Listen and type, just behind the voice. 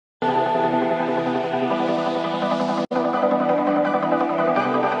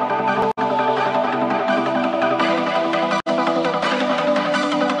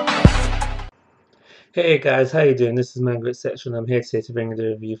Hey guys, how you doing? This is Margaret Section. I'm here today to bring you the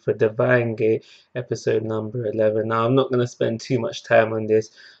review for Divine Gate episode number 11. Now, I'm not going to spend too much time on this.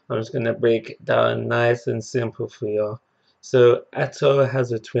 I'm just going to break it down nice and simple for you. So, Atto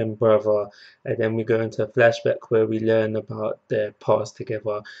has a twin brother, and then we go into a flashback where we learn about their past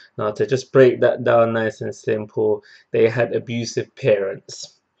together. Now, to just break that down nice and simple, they had abusive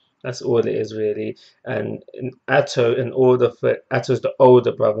parents. That's all it is, really. And Atto, in order for Atto's the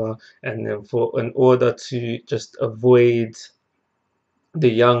older brother, and then for in order to just avoid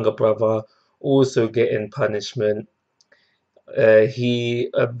the younger brother also getting punishment, he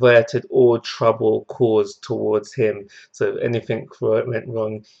averted all trouble caused towards him. So if anything went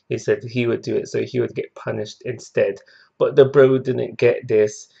wrong, he said he would do it, so he would get punished instead. But the bro didn't get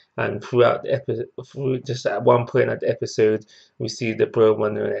this, and throughout the episode, just at one point at the episode, we see the bro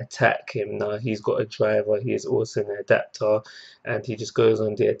want to attack him. Now he's got a driver, he is also an adapter, and he just goes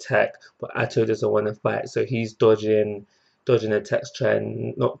on the attack. But Atto doesn't want to fight, so he's dodging attacks,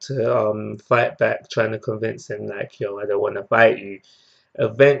 trying not to fight back, trying to convince him like, yo, I don't want to fight you.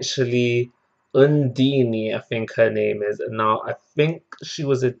 Eventually, Undini, I think her name is, and now I think she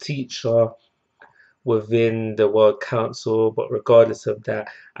was a teacher within the World Council, but regardless of that,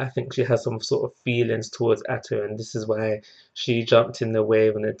 I think she has some sort of feelings towards Atto, and this is why she jumped in the way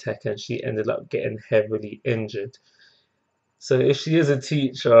of an attack and she ended up getting heavily injured. So if she is a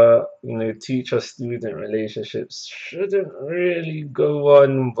teacher, teacher-student relationships shouldn't really go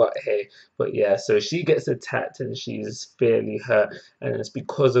on, but hey, but yeah, so she gets attacked and she's fairly hurt, and it's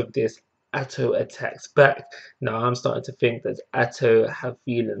because of this Atto attacks back. Now I'm starting to think that Atto have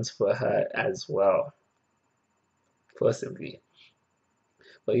feelings for her as well, possibly.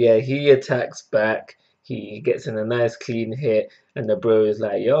 But yeah, he attacks back. He gets in a nice clean hit, and the bro is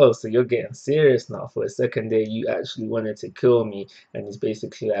like, "Yo, so you're getting serious now? For a second there, you actually wanted to kill me." And he's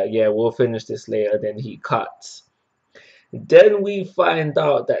basically like, "Yeah, we'll finish this later." Then he cuts. Then we find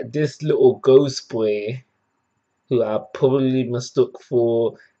out that this little ghost boy, who I probably mistook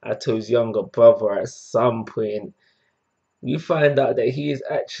for Ato's younger brother at some point, we find out that he is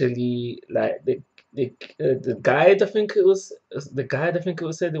actually like the guide. I think it was the guide. I think it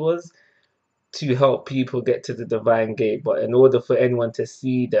was said it was to help people get to the divine gate, but in order for anyone to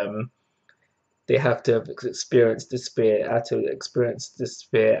see them, they have to have experienced despair. Atto experienced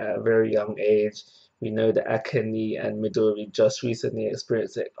despair at a very young age. We know that Akane and Midori just recently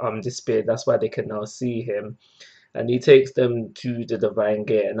experienced despair. That's why they can now see him. And he takes them to the divine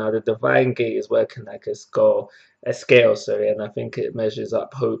gate. And now the divine gate is working like a scale, sorry, and I think it measures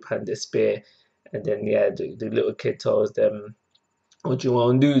up hope and despair. And then yeah, the little kid tells them, what do you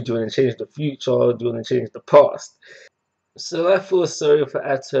want to do? Do you want to change the future? Or do you want to change the past? So I feel sorry for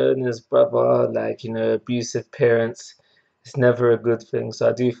Atto and his brother, like, abusive parents. It's never a good thing. So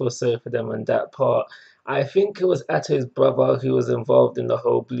I do feel sorry for them on that part. I think it was Atto's brother who was involved in the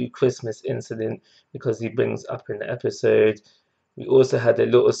whole Blue Christmas incident because he brings up in the episode. We also had a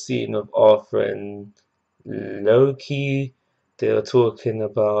little scene of Arthur and Loki. They were talking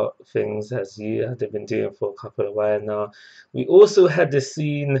about things as you had been doing for a couple of while now. We also had the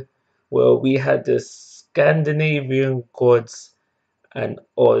scene where we had the Scandinavian gods and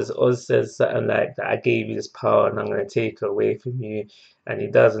Oz. Oz says something like that, I gave you this power and I'm gonna take it away from you. And he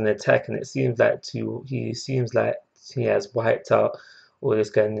does an attack and it seems like he has wiped out all the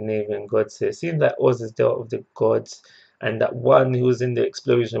Scandinavian gods here. It seems like Oz has dealt with the gods and that one who was in the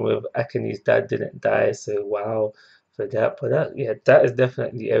explosion with Akane's dad didn't die, so wow for that. But that, yeah, that is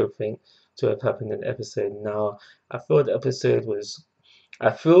definitely everything to have happened in the episode. Now, I feel the episode was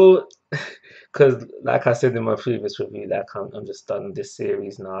I feel because, like I said in my previous review, like I'm just done with this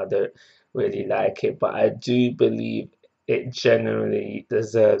series now. I don't really like it, but I do believe it generally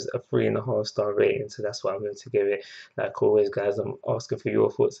deserves a 3.5 star rating. So that's what I'm going to give it. Like always, guys, I'm asking for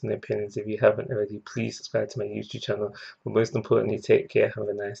your thoughts and opinions. If you haven't already, please subscribe to my YouTube channel. But most importantly, take care. Have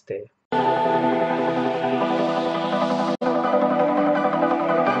a nice day.